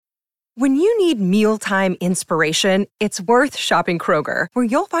When you need mealtime inspiration, it's worth shopping Kroger, where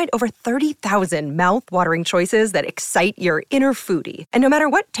you'll find over 30,000 mouth-watering choices that excite your inner foodie. And no matter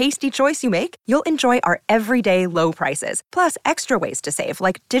what tasty choice you make, you'll enjoy our everyday low prices, plus extra ways to save,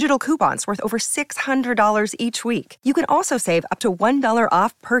 like digital coupons worth over $600 each week. You can also save up to $1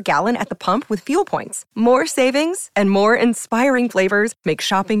 off per gallon at the pump with fuel points. More savings and more inspiring flavors make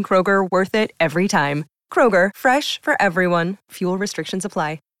shopping Kroger worth it every time. Kroger, fresh for everyone. Fuel restrictions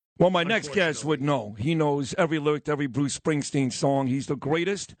apply. Well, my next guest would know. He knows every lyric to every Bruce Springsteen song. He's the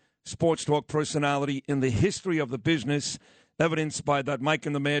greatest sports talk personality in the history of the business, evidenced by that Mike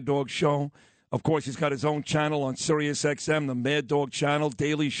and the Mad Dog show. Of course, he's got his own channel on Sirius XM, the Mad Dog channel,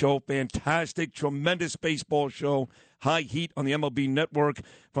 daily show, fantastic, tremendous baseball show, high heat on the MLB network.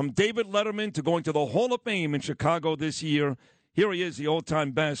 From David Letterman to going to the Hall of Fame in Chicago this year, here he is, the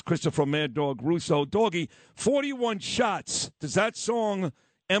all-time best, Christopher Mad Dog Russo. Doggy, 41 shots. Does that song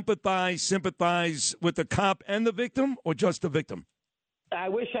empathize, sympathize with the cop and the victim, or just the victim? I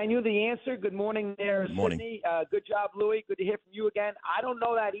wish I knew the answer. Good morning there, Good morning. Sydney. Good job, Louie. Good to hear from you again. I don't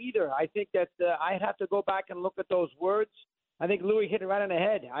know that either. I think that I'd have to go back and look at those words. I think Louie hit it right on the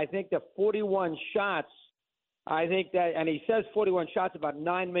head. I think the 41 shots, I think that, and he says 41 shots about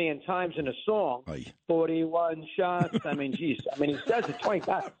 9 million times in a song. Aye. 41 shots. I mean, geez. I mean, he says it 20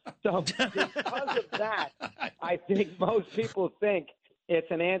 times. So because of that, I think most people think it's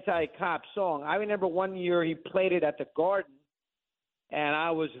an anti-cop song. I remember one year he played it at the Garden, and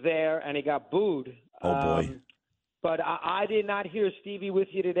I was there, and he got booed. Oh, boy. But I did not hear Stevie with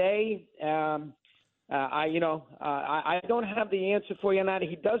you today. I don't have the answer for you on that.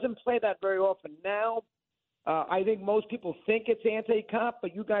 He doesn't play that very often now. I think most people think it's anti-cop,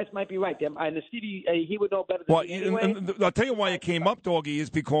 but you guys might be right. And the Stevie, he would know better than me anyway. And I'll tell you why it came up, Doggy, is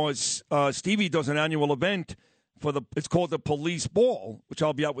because Stevie does an annual event it's called the Police Ball, which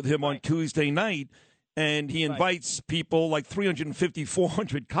I'll be out with him on Tuesday night. And he invites people like 350,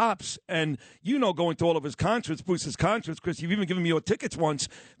 400 cops. And going to all of his concerts, Bruce's concerts, Chris, you've even given me your tickets once,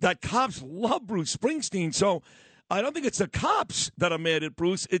 that cops love Bruce Springsteen. So I don't think it's the cops that are mad at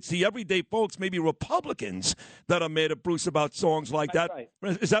Bruce. It's the everyday folks, maybe Republicans, that are mad at Bruce about songs like that.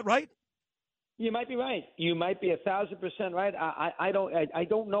 Right. Is that right? You might be right. You might be 1,000% right. I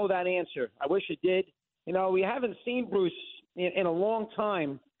don't know that answer. I wish it did. We haven't seen Bruce in a long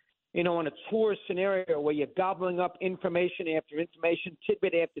time, in a tour scenario where you're gobbling up information after information,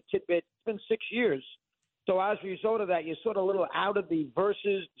 tidbit after tidbit. It's been 6 years. So as a result of that, you're sort of a little out of the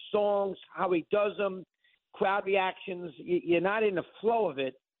verses, songs, how he does them, crowd reactions. You're not in the flow of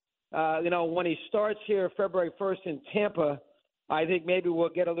it. When he starts here February 1st in Tampa, I think maybe we'll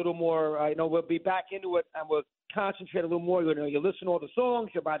get a little more, we'll be back into it and we'll concentrate a little more. You listen to all the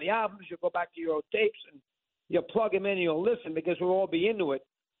songs, you'll buy the albums, you'll go back to your old tapes and you'll plug them in and you'll listen because we'll all be into it.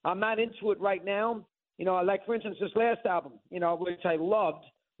 I'm not into it right now. Like, for instance, this last album, which I loved,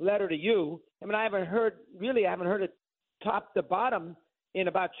 Letter to You. I mean, I haven't heard it top to bottom in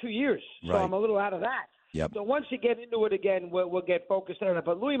about 2 years. So I'm a little out of that. Yep. So once you get into it again, we'll get focused on it.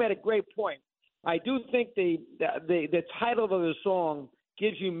 But Louis made a great point. I do think the title of the song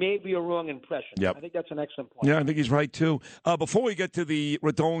gives you maybe a wrong impression. Yep. I think that's an excellent point. Yeah, I think he's right, too. Before we get to the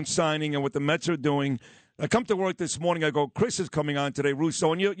Rodon signing and what the Mets are doing, I come to work this morning. I go, Chris is coming on today,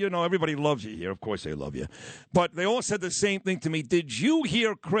 Russo, and you know everybody loves you here. Of course they love you. But they all said the same thing to me. Did you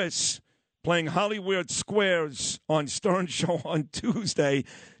hear Chris playing Hollywood Squares on Stern's show on Tuesday?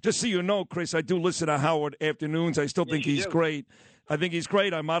 Just so you know, Chris, I do listen to Howard afternoons. I still think he's great. I think he's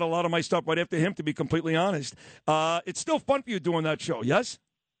great. I model a lot of my stuff right after him, to be completely honest. It's still fun for you doing that show, yes?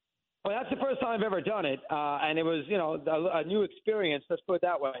 Well, that's the first time I've ever done it, and it was, a new experience. Let's put it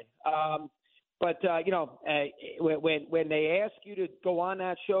that way. When they ask you to go on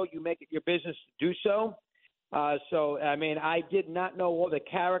that show, you make it your business to do so. I did not know all the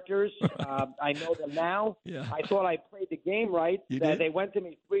characters. I know them now. Yeah. I thought I played the game right. You did? They went to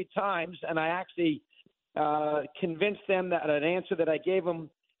me 3 times, and I actually convinced them that an answer that I gave them,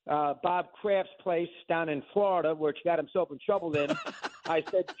 Bob Kraft's place down in Florida, which got himself in trouble in. I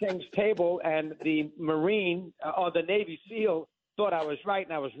said King's Table, and the Marine or the Navy SEAL thought I was right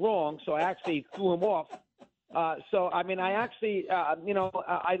and I was wrong, so I actually threw him off. I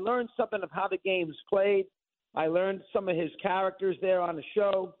learned something of how the game's played. I learned some of his characters there on the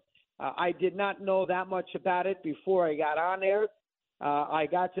show. I did not know that much about it before I got on there. I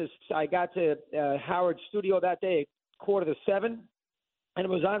got to Howard's studio that day at 6:45, and it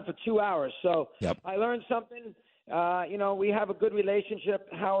was on for 2 hours. So Yep. I learned something. We have a good relationship,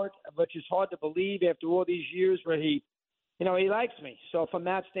 Howard, which is hard to believe after all these years where he he likes me. So from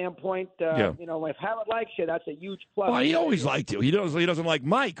that standpoint, if Howard likes you, that's a huge plus. Well, he always liked you. He doesn't like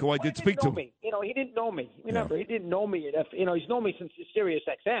Mike, who I did speak to. Me. He didn't know me. Remember, he didn't know me. He's known me since Sirius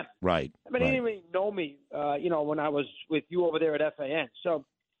XM. Right. I mean, he didn't really know me, when I was with you over there at FAN. So,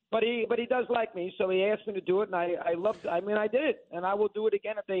 but he does like me. So he asked me to do it, and I loved. I mean, I did it, and I will do it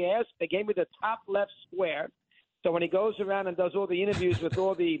again if they ask. They gave me the top left square. So when he goes around and does all the interviews with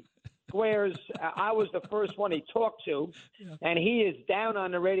all the squares, I was the first one he talked to, and he is down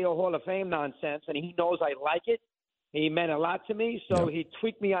on the Radio Hall of Fame nonsense, and he knows I like it. He meant a lot to me, so he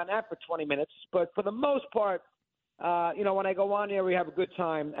tweaked me on that for 20 minutes. But for the most part, when I go on there, we have a good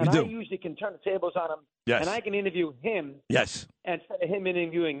time, and I usually can turn the tables on him, and I can interview him instead of him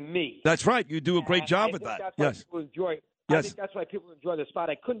interviewing me. That's right. You do a great job with that. That's why people enjoy it. I think that's why people enjoy the spot.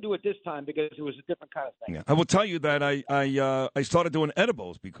 I couldn't do it this time because it was a different kind of thing. Yeah. I will tell you that I started doing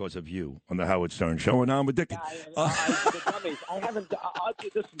edibles because of you on the Howard Stern show, and now I'm addicted. I haven't. I'll do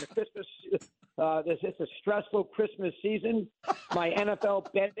this in the Christmas. It's a stressful Christmas season. My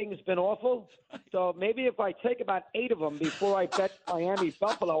NFL betting's been awful. So maybe if I take about 8 of them before I bet Miami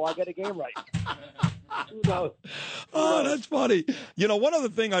Buffalo, I'll get a game right. Oh, that's funny. One other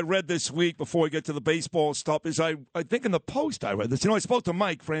thing I read this week before we get to the baseball stuff is I think in the Post I read this. I spoke to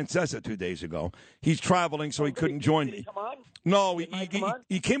Mike Francesa 2 days ago. He's traveling, so he couldn't join me. Did he come on? No,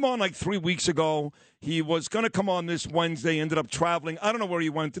 he came on like 3 weeks ago. He was going to come on this Wednesday, ended up traveling. I don't know where he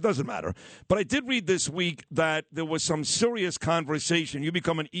went. It doesn't matter. But I did read this week that there was some serious conversation. You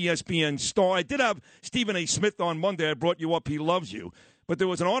become an ESPN star. I did have Stephen A. Smith on Monday. I brought you up. He loves you. But there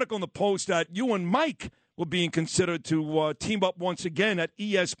was an article in the Post that you and Mike were being considered to team up once again at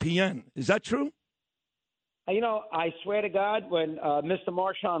ESPN. Is that true? I swear to God, when Mr.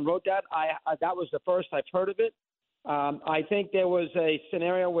 Marchand wrote that, that was the first I've heard of it. I think there was a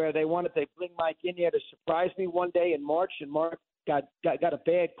scenario where they wanted to bring Mike in here to surprise me one day in March, and Mark got a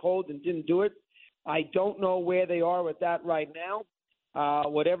bad cold and didn't do it. I don't know where they are with that right now.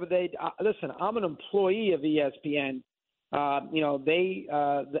 Whatever listen, I'm an employee of ESPN. I'm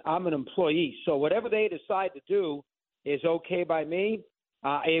an employee, so whatever they decide to do is okay by me.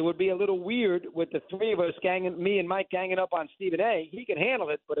 It would be a little weird with the three of us me and Mike ganging up on Stephen A. He can handle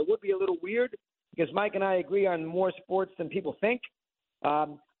it, but it would be a little weird because Mike and I agree on more sports than people think.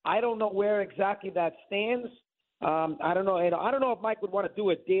 I don't know where exactly that stands. I don't know. I don't know if Mike would want to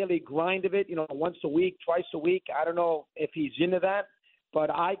do a daily grind of it, once a week, twice a week. I don't know if he's into that, but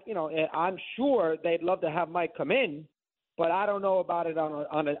I'm sure they'd love to have Mike come in. But I don't know about it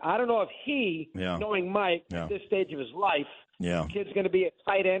on a I don't know if knowing Mike at this stage of his life, the kid's going to be a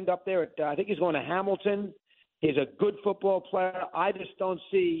tight end up there. I think he's going to Hamilton. He's a good football player. I just don't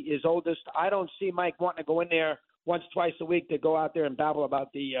see his oldest. I don't see Mike wanting to go in there once, twice a week to go out there and babble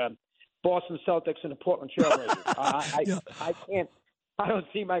about the Boston Celtics and the Portland Trailblazers. I can't. I don't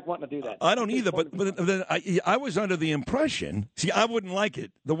see Mike wanting to do that. I don't either, but then I was under the impression, I wouldn't like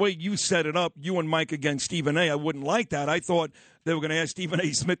it. The way you set it up, you and Mike against Stephen A., I wouldn't like that. I thought they were going to ask Stephen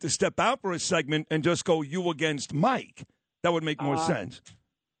A. Smith to step out for a segment and just go you against Mike. That would make more sense.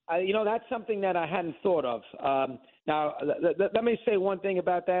 That's something that I hadn't thought of. Now, let me say one thing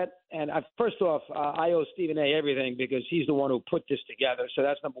about that. And first off, I owe Stephen A. everything because he's the one who put this together. So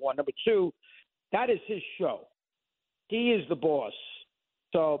that's number one. Number two, that is his show. He is the boss.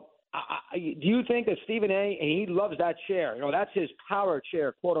 So do you think that Stephen A., he loves that chair. That's his power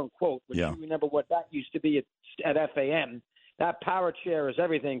chair, quote unquote. Which you remember what that used to be at FAM. That power chair is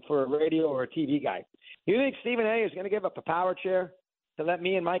everything for a radio or a TV guy. You think Stephen A. is going to give up a power chair to let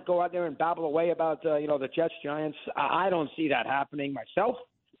me and Mike go out there and babble away about, the Jets, Giants? I don't see that happening myself.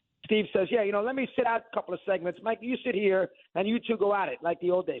 Steve says, let me sit out a couple of segments. Mike, you sit here and you two go at it like the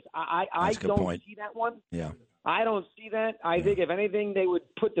old days. I don't see that one. Yeah. I don't see that. I think, if anything, they would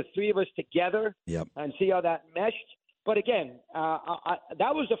put the three of us together and see how that meshed. But, again,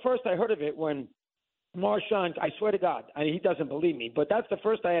 that was the first I heard of it when Marchand, I swear to God, he doesn't believe me, but that's the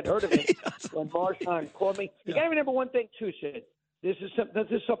first I had heard of it when Marchand called me. You got to remember one thing, too, Sid. This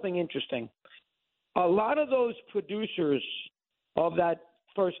is something interesting. A lot of those producers of that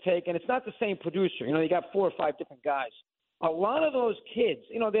first take, and it's not the same producer. You got 4 or 5 different guys. A lot of those kids,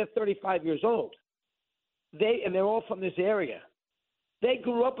 they're 35 years old. They're all from this area. They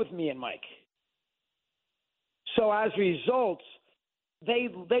grew up with me and Mike. So as a result, they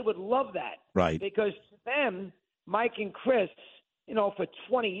would love that. Right. Because to them, Mike and Chris, for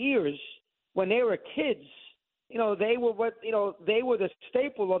 20 years, when they were kids, they were the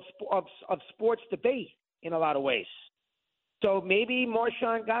staple of sports debate in a lot of ways. So maybe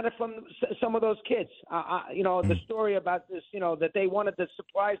Marchand got it from some of those kids. The story about this, that they wanted to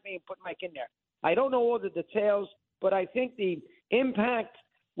surprise me and put Mike in there. I don't know all the details. But I think the impact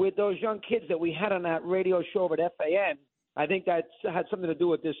with those young kids that we had on that radio show over at FAN, I think that had something to do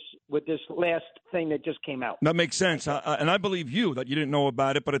with this last thing that just came out. That makes sense. And I believe you that you didn't know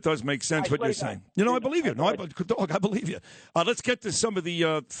about it, but it does make sense what you're saying. I believe you. I believe you. Let's get to some of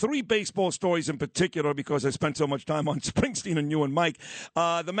the three baseball stories in particular because I spent so much time on Springsteen and you and Mike.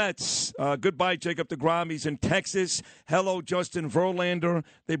 The Mets, goodbye, Jacob deGrom. He's in Texas. Hello, Justin Verlander.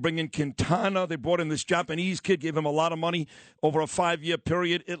 They bring in Quintana. They brought in this Japanese kid, gave him a lot of money over a 5-year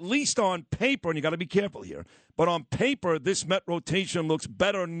period, at least on paper, and you got to be careful here. But on paper, this Met rotation looks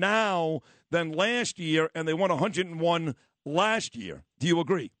better now than last year, and they won 101 last year. Do you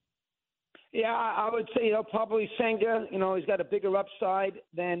agree? Yeah, I would say probably Senga. He's got a bigger upside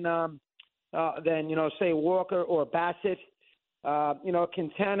than say Walker or Bassett.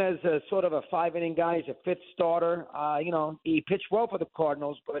 Quintana's a sort of a 5-inning guy. He's a fifth starter. He pitched well for the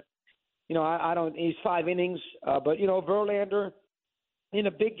Cardinals, but I don't. He's 5 innings. But Verlander. In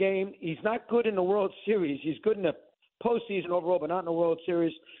a big game, he's not good in the World Series. He's good in the postseason overall, but not in the World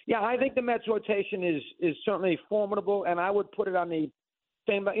Series. Yeah, I think the Mets rotation is certainly formidable, and I would put it on the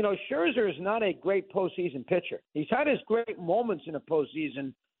same. Scherzer is not a great postseason pitcher. He's had his great moments in the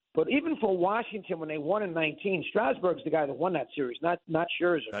postseason, but even for Washington when they won in 19, Strasburg's the guy that won that series, not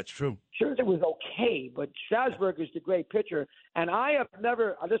Scherzer. That's true. Scherzer was okay, but Strasburg is the great pitcher. And I have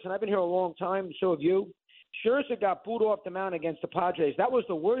never – listen, I've been here a long time, so have you. Scherzer got booed off the mound against the Padres. That was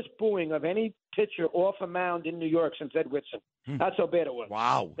the worst booing of any pitcher off a mound in New York since Ed Whitson. That's how bad it was.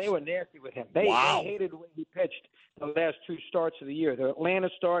 Wow. They were nasty with him. They hated the way he pitched the last 2 starts of the year, the Atlanta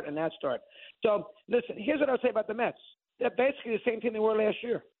start and that start. So, listen, here's what I'll say about the Mets. They're basically the same team they were last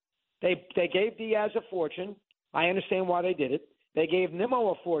year. They gave Diaz a fortune. I understand why they did it. They gave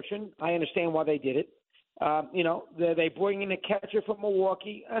Nimmo a fortune. I understand why they did it. They bring in a catcher from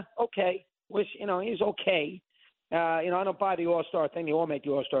Milwaukee. Okay. Which, he's okay. I don't buy the All-Star thing. They all make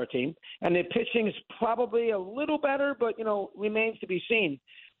the All-Star team. And the pitching is probably a little better, but, remains to be seen.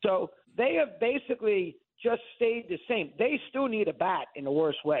 So they have basically just stayed the same. They still need a bat in the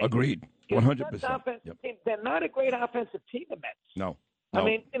worst way. Agreed. 100%. Yep. They're not a great offensive team, the Mets. No. I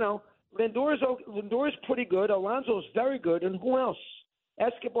mean, Lindor's pretty good. Alonso's very good. And who else?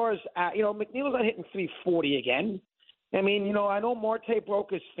 Escobar's, McNeil's not hitting 340 again. I mean, I know Marte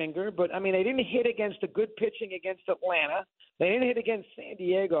broke his finger, but, they didn't hit against a good pitching against Atlanta. They didn't hit against San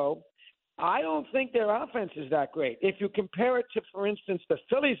Diego. I don't think their offense is that great. If you compare it to, for instance, the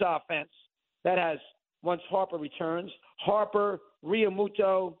Phillies' offense that has, once Harper returns, Harper,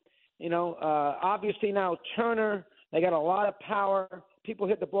 Realmuto, obviously now Turner. They got a lot of power. People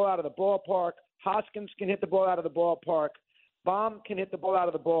hit the ball out of the ballpark. Hoskins can hit the ball out of the ballpark. Baum can hit the ball out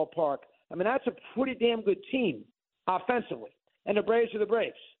of the ballpark. That's a pretty damn good team offensively, and the Braves are the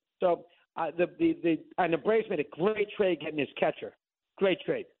Braves. So the Braves made a great trade getting his catcher, great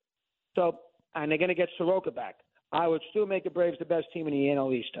trade. So and they're going to get Soroka back. I would still make the Braves the best team in the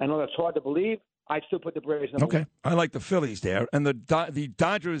NL East. I know that's hard to believe. I'd still put the Braves number one. I like the Phillies there, and the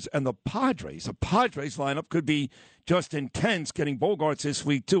Dodgers and the Padres. The Padres lineup could be just intense. Getting Bogarts this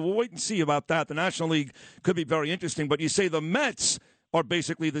week too. We'll wait and see about that. The National League could be very interesting, but you say the Mets are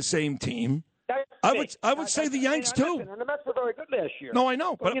basically the same team. I would say the Yanks too. And the Mets were very good last year. No, I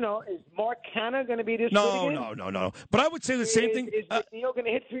know. But is Mark Canha going to be this good again? No. But I would say the same thing. Is McNeil going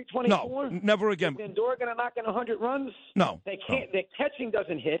to hit 324? No, never again. Is Lindor going to knock in 100 runs? No. They can't. No. Their catching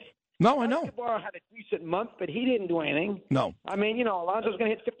doesn't hit. No, I know. Escobar had a decent month, but he didn't do anything. No. Alonso's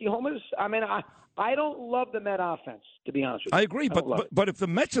going to hit 50 homers. I don't love the Met offense, to be honest with you. I agree, but if the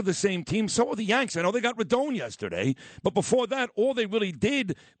Mets are the same team, so are the Yanks. I know they got Rodon yesterday, but before that, all they really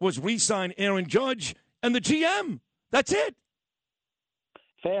did was re-sign Aaron Judge and the GM. That's it.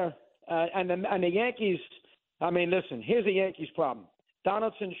 Fair. And the Yankees, listen, here's the Yankees' problem.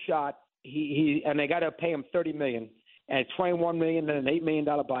 Donaldson's shot, and they got to pay him $30 million. And $21 million and an $8 million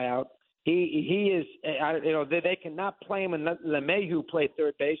buyout. He is, they cannot play him and let LeMahieu play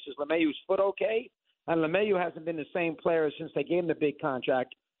third base. Is LeMahieu's foot okay? And LeMahieu hasn't been the same player since they gave him the big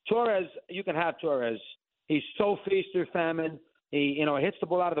contract. Torres, you can have Torres. He's so feast or famine. He, hits the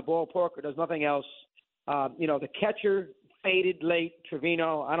ball out of the ballpark or does nothing else. The catcher faded late.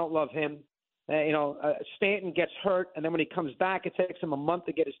 Trevino, I don't love him. Stanton gets hurt, and then when he comes back, it takes him a month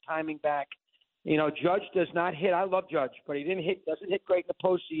to get his timing back. Judge does not hit. I love Judge, but he doesn't hit great in the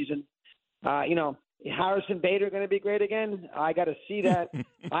postseason. Harrison Bader going to be great again? I got to see that.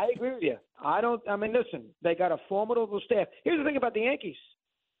 I agree with you. Listen, they got a formidable staff. Here's the thing about the Yankees.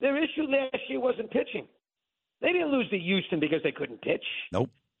 Their issue last year wasn't pitching. They didn't lose to Houston because they couldn't pitch. Nope.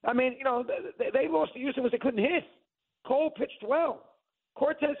 They lost to Houston because they couldn't hit. Cole pitched well.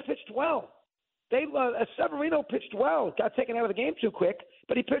 Cortez pitched well. Severino pitched well. Got taken out of the game too quick,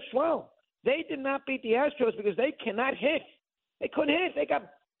 but he pitched well. They did not beat the Astros because they cannot hit. They couldn't hit. They got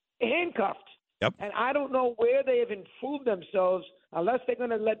handcuffed. Yep. And I don't know where they have improved themselves unless they're going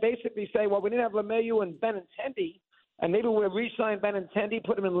to basically say, well, we didn't have LeMahieu and Benintendi, and maybe we'll re-sign Benintendi,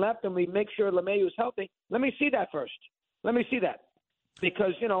 put him in left, and we make sure LeMahieu is healthy. Let me see that first. Let me see that.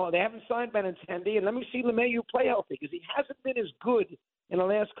 Because, they haven't signed Benintendi, and let me see LeMahieu play healthy because he hasn't been as good in the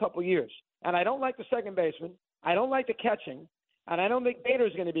last couple of years. And I don't like the second baseman. I don't like the catching. And I don't think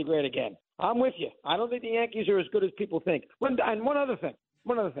Bader's going to be great again. I'm with you. I don't think the Yankees are as good as people think. And one other thing.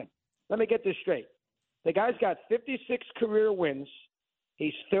 Let me get this straight. The guy's got 56 career wins.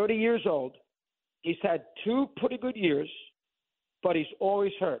 He's 30 years old. He's had 2 pretty good years, but he's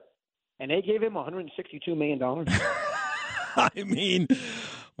always hurt. And they gave him $162 million. I mean,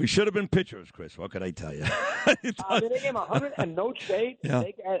 we should have been pitchers, Chris. What could I tell you? They gave him $100 and no trade. Yeah.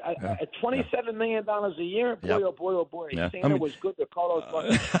 They got $27 million a year. Boy, Yep. Oh boy. Yeah. Santa was good to Carlos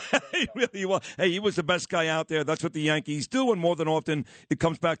Bucket. He really was. Hey, he was the best guy out there. That's what the Yankees do, and more than often, it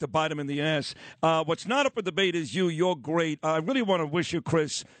comes back to bite him in the ass. What's not up for debate is you. You're great. I really want to wish you,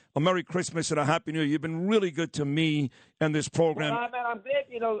 Chris, a Merry Christmas and a Happy New Year. You've been really good to me and this program. Well, man, I'm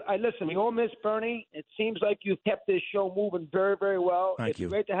glad. Listen, we all miss Bernie. It seems like you've kept this show moving very, very well. Thank you.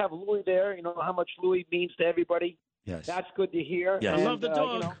 It's great to have Louis there. You know how much Louis means to everybody. Yes. That's good to hear. Yes. And, I love the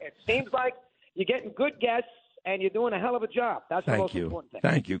dog. It seems like you're getting good guests, and you're doing a hell of a job. That's the most important thing.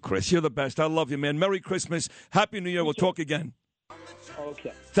 Thank you, Chris. You're the best. I love you, man. Merry Christmas. Happy New Year. We'll talk again.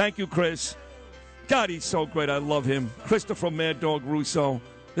 Okay. Thank you, Chris. God, he's so great. I love him. Christopher Mad Dog Russo.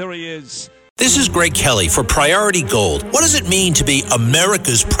 There he is. This is Greg Kelly for Priority Gold. What does it mean to be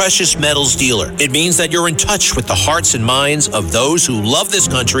America's precious metals dealer? It means that you're in touch with the hearts and minds of those who love this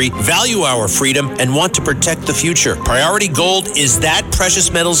country, value our freedom, and want to protect the future. Priority Gold is that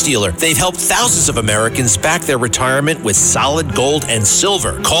precious metals dealer. They've helped thousands of Americans back their retirement with solid gold and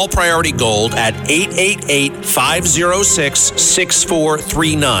silver. Call Priority Gold at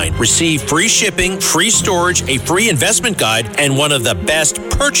 888-506-6439. Receive free shipping, free storage, a free investment guide, and one of the best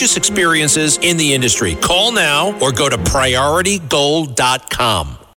purchase experiences in the industry. Call now or go to PriorityGold.com.